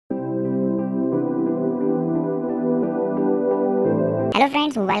Hello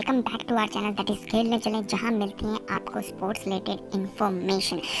friends, welcome back to our channel that is खेलने चले, जहां मिलती हैं आपको स्पोर्ट्स रिलेटेड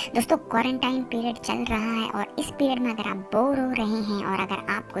इन्फॉर्मेशन। दोस्तों, क्वारंटाइन पीरियड चल रहा है और इस पीरियड में अगर आप बोर हो रहे हैं और अगर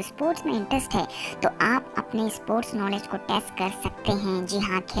आपको स्पोर्ट्स में इंटरेस्ट है तो आप अपने स्पोर्ट्स नॉलेज को टेस्ट कर सकते हैं। जी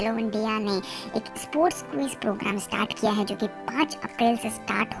हाँ, खेलो इंडिया ने एक स्पोर्ट्स क्विज प्रोग्राम स्टार्ट किया है जो कि 5 अप्रैल से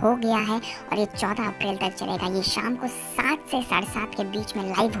स्टार्ट हो गया है और ये 14 अप्रैल तक चलेगा। ये शाम को 7 से 7:30 के बीच में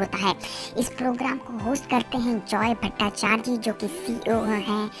लाइव होता है। इस प्रोग्राम को होस्ट करते हैं जॉय भट्टाचार्य, जो कि CEO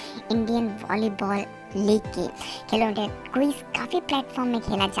हैं इंडियन वॉलीबॉल लीग के। खेलो इंडिया क्विज काफ़ी प्लेटफॉर्म में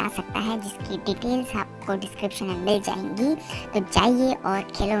खेला जा सकता है, जिसकी डिटेल्स आपको डिस्क्रिप्शन में मिल जाएंगी। तो जाइए और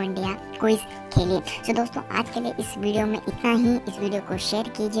खेलो इंडिया क्विज खेलिए। सो दोस्तों, आज के लिए इस वीडियो में इतना ही। इस वीडियो को शेयर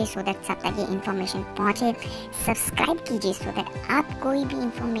कीजिए सो दैट सब तक ये इन्फॉर्मेशन पहुँचे। सब्सक्राइब कीजिए सो दैट आप कोई भी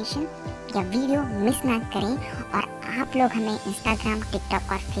इंफॉर्मेशन या वीडियो मिस ना करें। और आप लोग हमें इंस्टाग्राम,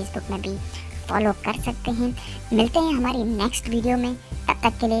 टिकटॉक और फेसबुक में भी फॉलो कर सकते हैं। मिलते हैं हमारी नेक्स्ट वीडियो में। तब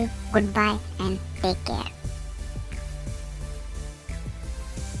तक के लिए good bye and take care.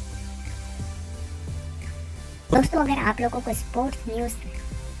 दोस्तों, अगर आप लोगों को स्पोर्ट्स न्यूज़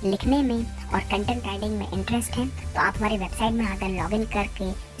लिखने में और कंटेंट राइटिंग में इंटरेस्ट है तो आप हमारी वेबसाइट में आकर लॉगिन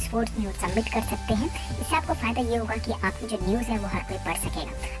करके स्पोर्ट्स न्यूज़ सबमिट कर सकते हैं। इससे आपको फ़ायदा ये होगा कि आपकी जो न्यूज़ है वो हर कोई पढ़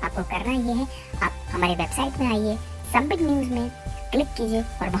सकेगा। आपको करना ये है, आप हमारी वेबसाइट में आइए, सबमिट न्यूज़ में क्लिक कीजिए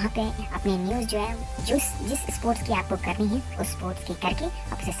और वहाँ पे अपनी न्यूज़ जो है जिस स्पोर्ट्स की आपको करनी है उस स्पोर्ट्स की करके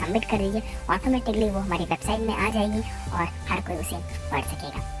आप उसे सबमिट कर दीजिए। ऑटोमेटिकली वो हमारी वेबसाइट में आ जाएगी और हर कोई उसे पढ़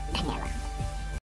सकेगा। धन्यवाद।